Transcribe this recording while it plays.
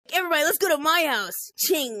Everybody, let's go to my house.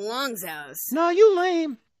 Chang Long's house. Nah, you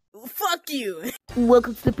lame. Fuck you.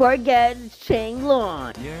 Welcome to the party, guys. It's Chang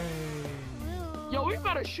Long. Yay. Yo, we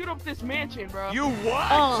gotta shoot up this mansion, bro. You what?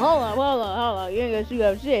 Oh, hold on. You ain't gonna shoot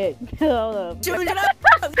up shit. Hold up. Shoot it up.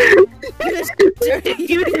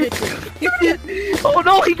 Oh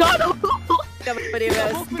no, he got him.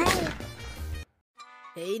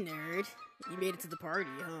 Hey, nerd. You made it to the party,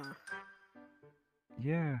 huh?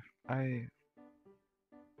 Yeah, I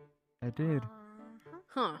did.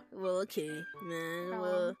 Huh. Well, okay, man.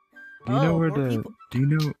 Well, Do you know where more the?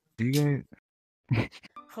 people. Do you guys?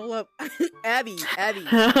 Hold up, Abby. Hold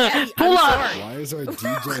I'm up. sorry. Why is our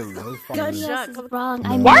DJ low Gunshot. Else is wrong. No,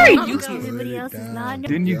 I Why are know you everybody else is not.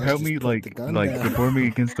 Didn't you Yeah, help just me put the gun like down. support me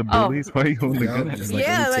against the Oh. bullies? Why are you holding the Yeah, gun at just me? like,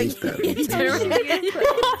 Yeah, let me like. take that, let me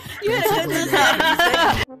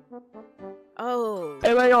take Oh.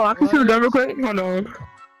 Hey, wait, yo, I can shoot a gun real quick. Hold on.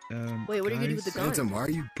 Wait, what are you gonna do with the gun? Phantom, why are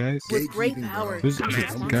you Guys, With great gatekeeping, bro? power. who's, comes guys,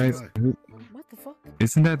 responsibility. What the fuck?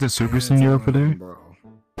 isn't that the super senior over there? Bro.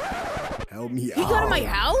 Help me He out. got in my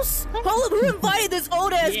house? Hold up, who invited this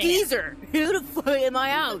old ass geezer? Who the fuck in my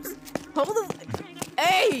house? Hold the.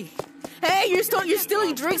 Hey! Hey, you're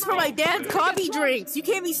stealing drinks from my dad's coffee drinks. You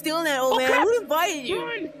can't be stealing that, old man. Who invited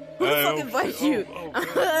you? Who the fuck invited you?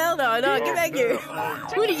 Hell no, get back here.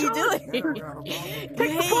 What are you doing?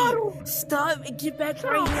 Hey, stop and get back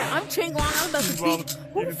right here. I'm Chang Long. I'm about to beat.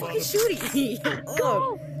 Who the fuck is shooting me?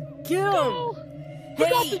 Oh, get him.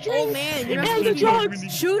 Hey, old man, you're not supposed to be.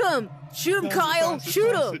 Shoot him. Shoot him, Kyle.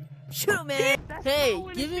 Shoot him. Shoot him, man. Hey,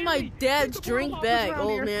 give me my dad's drink back,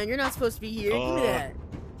 old man. You're not supposed to be here. Give me that.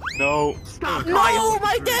 No. Stop, No, Kyle.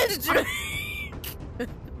 my dad's drink.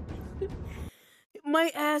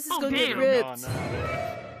 My ass is gonna get ripped.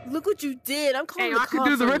 Look what you did. I'm calling Hey, the I could cops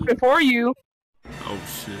do the on ripping you. for you. Oh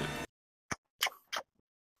shit.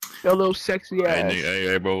 Yo, little sexy Hey, ass. nigga,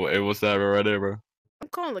 hey, bro. Hey, what's that right there, bro? I'm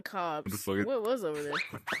calling the cops. What the fuck is- What was over there?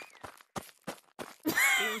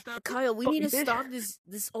 Kyle, we need to stop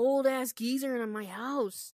this old ass geezer in my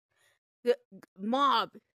house. The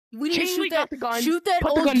mob. We need to Chang, shoot we got the gun. Shoot that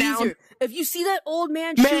Put the old gun down. geezer. If you see that old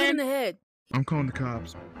man, shoot him in the head. I'm calling the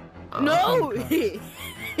cops. No! Give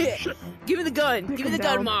me the gun. Give me the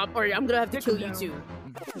gun, down. mob, or I'm gonna have to Dick kill him you down. too.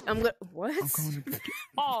 I'm gonna. What? I'm calling the.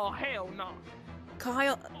 Oh, hell no.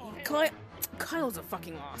 Kyle's a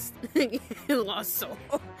fucking lost. Lost soul.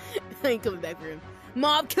 I ain't coming back for him.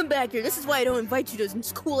 Mob, come back here. This is why I don't invite you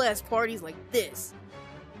to cool ass parties like this.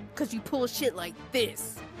 Cause you pull shit like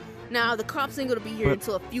this. Now the cops ain't gonna be here But-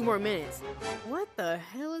 until a few more minutes. What the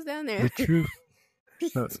hell is down there? The truth.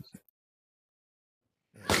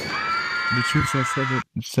 The truth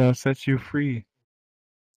shall set you free.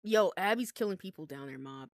 Yo, Abby's killing people down there,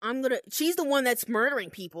 mob. She's the one that's murdering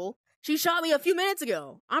people. She shot me a few minutes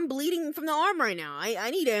ago. I'm bleeding from the arm right now. I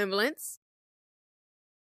need an ambulance.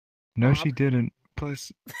 No, she didn't.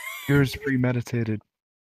 Plus, yours premeditated.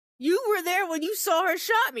 You were there when you saw her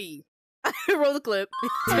shot me. Roll the clip.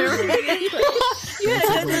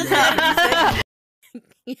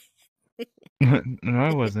 No,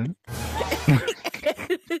 I wasn't.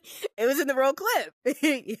 It was in the roll clip.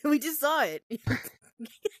 We just saw it.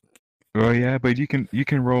 Oh yeah, but you can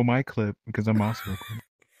roll my clip because I'm also recording.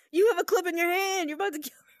 You have a clip in your hand. You're about to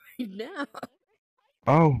kill me right now.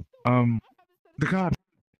 Oh, the cops.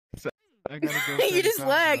 I gotta go. You just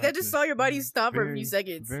lagged. I just saw your body stop for a few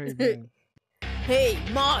seconds. Very bad. Hey,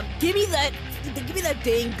 mom, give me that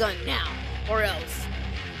dang gun now, or else.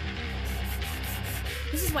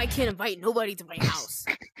 This is why I can't invite nobody to my house.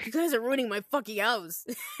 You guys are ruining my fucking house.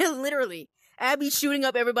 Literally. Abby's shooting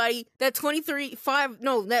up everybody. That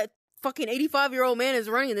that fucking 85-year-old man is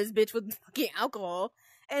running this bitch with fucking alcohol.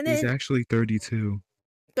 And He's then actually 32.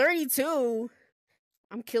 32.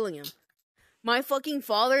 I'm killing him. My fucking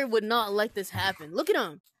father would not let this happen. Look at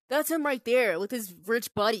him. That's him right there with his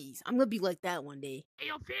rich buddies. I'm gonna be like that one day. Hey,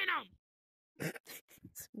 yo, Phantom.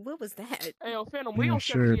 What was that? Hey, yo, Phantom, I'm we not don't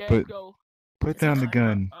sure, sure, but go. put down the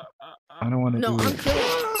gun. I don't want to No, do I'm it. killing him.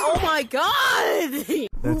 Oh my god! Who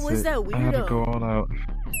That's was it. that I had to weirdo? go all out.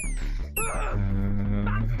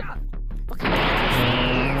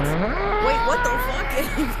 Wait, what the fuck?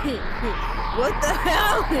 What the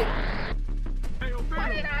hell? Hey, yo,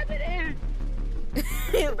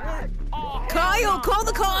 Phantom. Oh, Kyle, call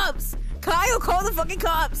the cops! Kyle, call the fucking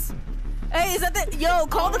cops! Hey, is that the— Yo,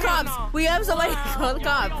 call the cops! We have somebody— Call the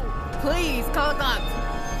cops! Please, call the cops!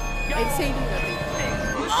 I say nothing.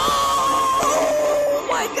 Oh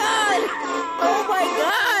my god! Oh my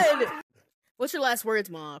god! What's your last words,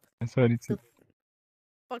 mob? That's what it's.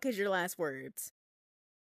 Fuck is your last words?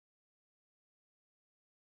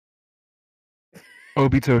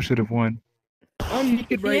 Obito should have won. I'm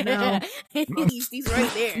naked right now. He's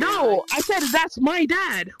right there. No, I said that's my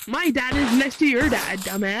dad. My dad is next to your dad,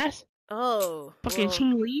 dumbass. Oh. Fucking well,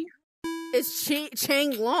 Ching Li. It's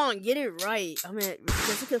Chang Long. Get it right. I mean,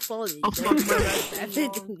 Jessica follow me. Oh, Don't fuck worry my about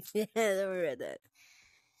that. Yeah, don't worry about that.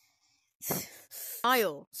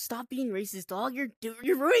 Kyle, stop being racist, dog. You're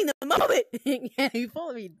ruining the moment. Yeah, you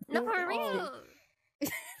follow me. No, for real.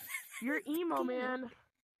 You're emo, man.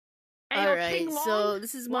 All right, so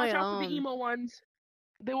this is my watch out for the emo ones.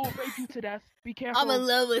 They will rape you to death. Be careful. I'm in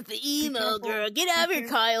love with the emo careful. girl. Get out of here,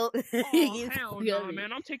 Kyle. Oh, Get hell out no, of here.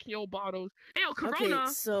 man. I'm taking your bottles. Hey, Corona.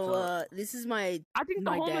 Okay, so this is my I think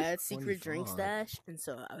the homeless. dad's secret drink 25. stash, and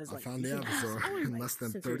so I was I like, found you the can have episode some, in like, less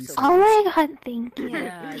than since we're 30 so seconds. Oh my god, thank you.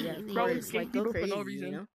 Yeah, of Bro, course. it's Like, go people for no crazy, reason.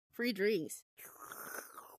 you know? Free drinks.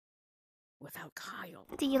 Without Kyle.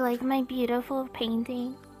 Do you like my beautiful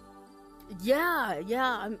painting? Yeah.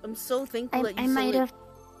 I'm so thankful that you I sold might it. have.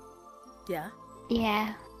 Yeah.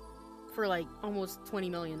 Yeah. For like almost $20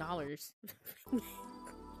 million.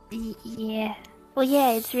 Yeah. Well,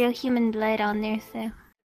 yeah, it's real human blood on there, so.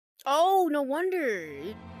 Oh, no wonder.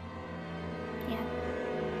 Yeah.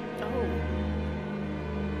 Oh.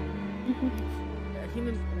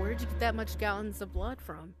 Human, where'd you get that much gallons of blood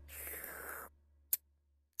from?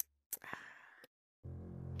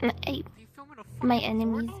 My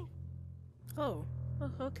enemies. Oh,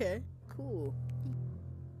 okay, cool.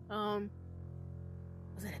 Was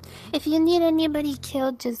that a If you need anybody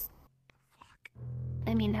killed, just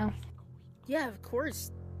let me know. Yeah, of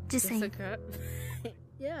course. Just saying. Jessica.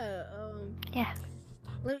 Yeah, Yeah.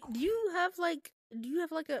 do you have like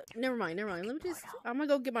a never mind. Let me just I'm gonna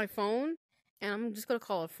go get my phone and I'm just gonna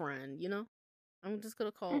call a friend, you know? I'm just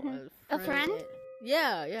gonna call A friend?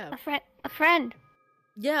 Yeah. A friend.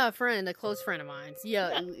 Yeah, a friend, a close friend of mine.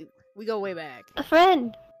 Yeah, we go way back. A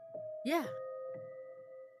friend. Yeah.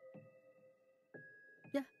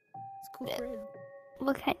 Yeah. It's a cool friend.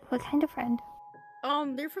 What kind of friend?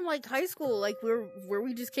 They're from like high school, like where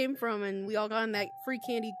we just came from, and we all got in that free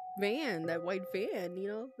candy van, that white van, you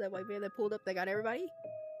know, that white van that pulled up that got everybody.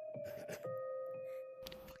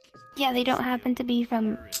 Yeah, they don't happen to be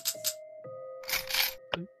from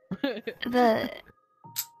the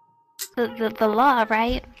law,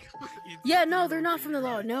 right? Yeah, no, they're not from the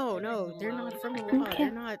law. No, they're not from the law.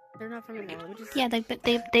 Okay. They're not from the law. We just... Yeah,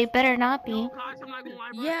 they better not be.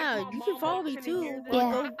 Yeah, you can follow me too.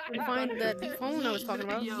 Yeah. Go find that phone I was talking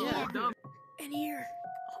about. Yeah. In here.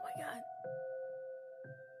 Oh my god.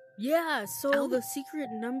 Yeah, so the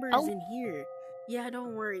secret number is in here. Yeah,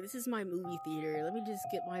 don't worry. This is my movie theater. Let me just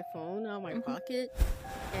get my phone out of my pocket,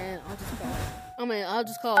 and I'll just call. I'll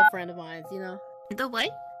just call a friend of mine. You know. The what?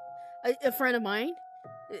 A friend of mine.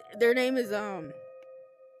 Their name is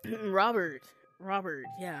Robert.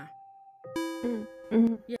 Yeah.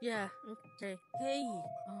 Yeah. Okay. Hey.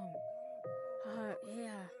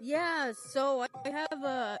 Yeah. So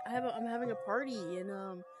I'm having a party, and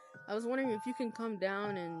I was wondering if you can come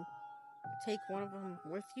down and take one of them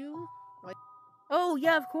with you. Like, oh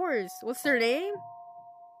yeah, of course. What's their name?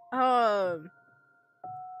 Are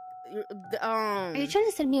you trying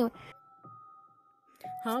to send me?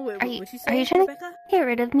 Huh? What'd you say? Are you trying Rebecca? to get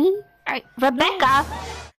rid of me? Rebecca.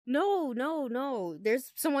 No.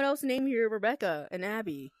 There's someone else named here, Rebecca, and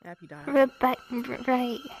Abby. Abby died. Rebecca.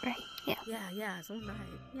 Right. Yeah. Yeah. Someone died.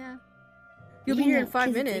 Yeah. You'll be here in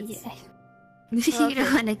 5 minutes. You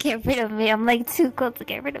don't want to get rid of me. I'm like too close to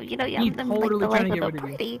get rid of you. Know, I'm like the life of the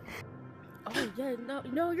party. Oh yeah,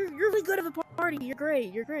 no, you're really good at the party. You're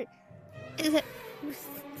great. Is it?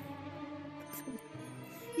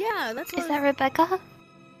 Yeah, that's what. Is that Rebecca?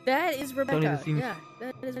 That is Rebecca. Yeah,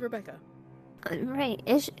 that is Rebecca. Right.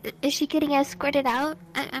 Is she getting escorted out?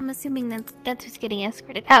 I'm assuming that's who's getting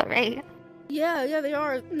escorted out, right? Yeah, they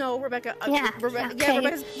are. No, Rebecca. Yeah,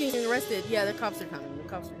 Rebecca's getting arrested. Yeah, the cops are coming. The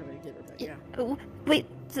cops are coming to get Rebecca. Yeah. Wait,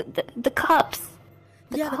 the cops.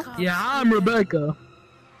 The cops. Yeah, I'm Rebecca.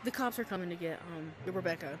 The cops are coming to get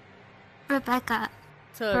Rebecca. Rebecca.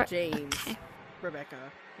 To James. Okay.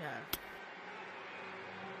 Rebecca.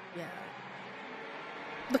 Yeah.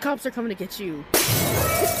 The cops are coming to get you.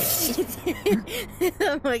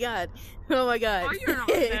 Oh my god. Oh, you're not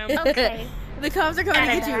them. Okay. The cops are coming to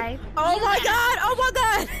get you. Alright. Oh my god.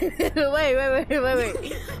 Wait.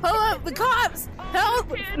 Hold up, the cops. Help.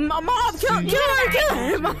 Mom, kill her. Mom. Kill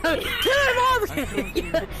her, Mom.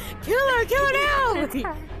 Kill her now.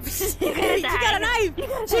 She got a knife.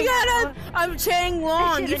 I'm Chang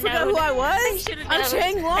Long. You forgot who I was? I'm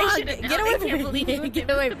Chang Long. Get away from me. Get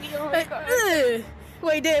away from me.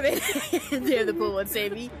 Wait, damn it. Damn, the pool won't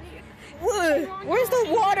save me. Where's the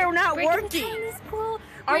water not working?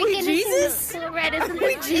 Are we Freaking Jesus? cool red, isn't Are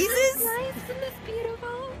we this Jesus? nice? Isn't this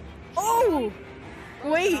beautiful? Oh!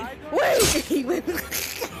 Wait!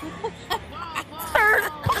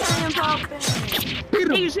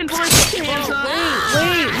 Asian boy, put your hands up.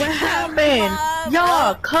 Wait, what happened?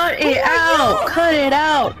 Y'all, cut it out! Cut it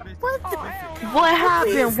out! What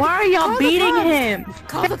happened? Why are y'all beating him?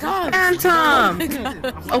 Call the cops! Phantom!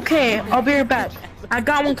 Okay, I'll be right back. I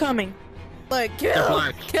got one coming. Look, kill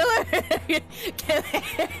her! Kill her!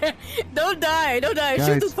 Don't die!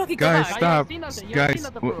 Shoot the fucking guys, cops! stop! You ain't seen nothing, Guys,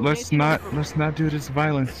 bro. let's not do this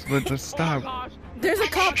violence. Let's stop. There's a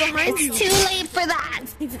cop behind you! It's too late for that.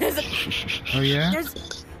 Oh yeah?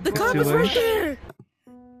 The cop too is right late? there!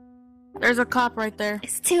 There's a cop right there.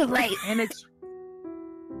 It's too late. And it's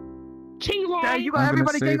Ching Long. Yeah, you got I'm gonna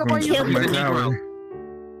everybody save gang up him on you. with my power.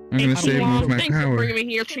 I'm gonna save him with my Thanks for power. bringing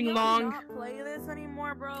me here, Ching Long. Play this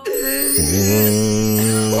anymore, bro.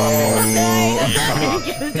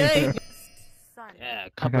 Yeah,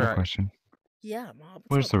 I got a question. Yeah, Mom.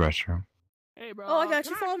 Where's the restroom? Hey, bro. Oh, I got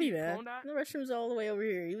can you. Follow me, ask you a man. phone that? The restroom's all the way over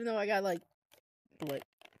here. Even though I got like,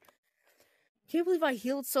 can't believe I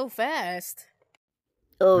healed so fast.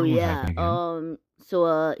 Oh That won't yeah. happen again.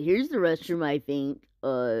 So here's the restroom. I think.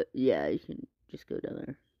 Yeah, you can just go down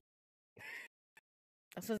there. I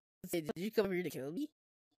was supposed to say, did you come here to kill me?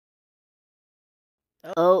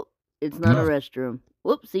 Oh, it's not No. a restroom.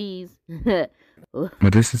 Whoopsies.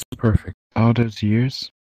 But this is perfect. All those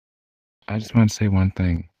years, I just want to say one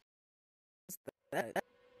thing.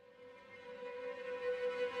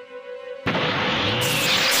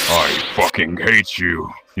 I fucking hate you,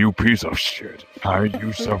 you piece of shit.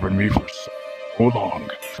 You suffered me for so long.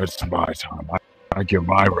 It's my time. I get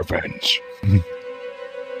my revenge.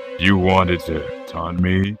 You wanted to taunt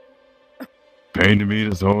me, painted me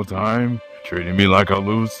this whole time, treating me like a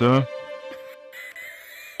loser.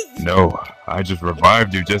 No, I just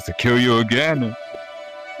revived you just to kill you again.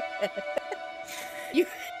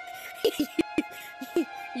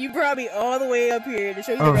 You brought me all the way up here to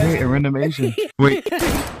show you Oh, the hey, a restroom. random Asian. Wait,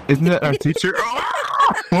 isn't that our teacher?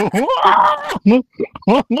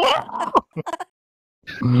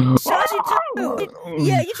 Shot you too.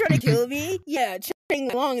 Yeah, you trying to kill me? Yeah, Chang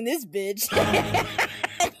Long in this bitch.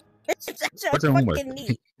 What's your homework?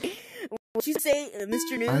 What you say,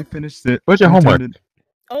 Mr. New? I finished it. What's your I homework? turned it-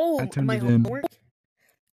 Oh, I turned my it in. homework?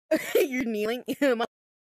 You're kneeling? I'm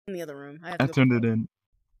in the other room. I have to I go turned it in.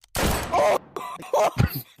 Oh!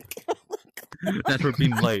 That's for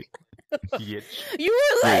being late. Bitch. You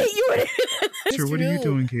were late! You were Sure, what are you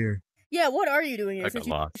doing here? Yeah, what are you doing here? I Since got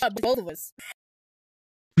you lost. shot both of us.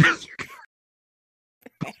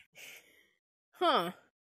 Huh.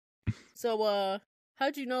 So,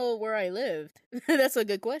 how'd you know where I lived? That's a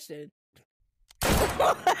good question.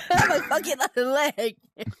 My fucking leg.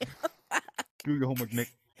 Do your homework, Nick.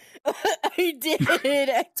 I did.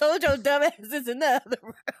 I told your dumbass is in the other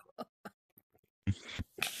room.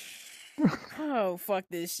 Oh, fuck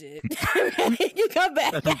this shit. You come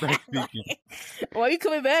back. That's what back speaking. What are you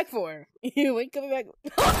coming back for? What are you coming back?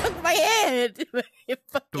 My head.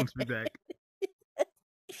 Don't speak back.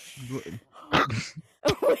 We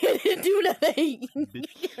didn't do nothing.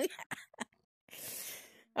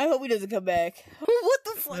 I hope he doesn't come back. What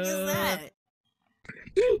the fuck is that?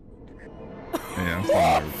 Yeah, I'm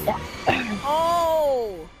sorry.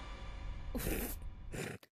 Oh.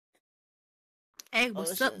 Hey,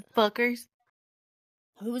 what's Oh, up, shit. fuckers?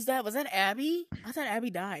 Who was that? Was that Abby? I thought Abby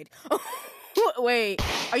died. Wait,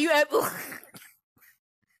 are you Abby?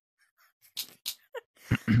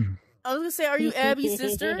 I was gonna say, are you Abby's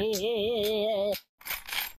sister?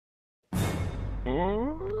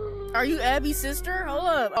 Are you Abby's sister? Hold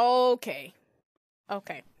up. Okay.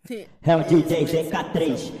 Okay. É o DJ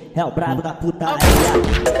GK3, é o brabo da putaria.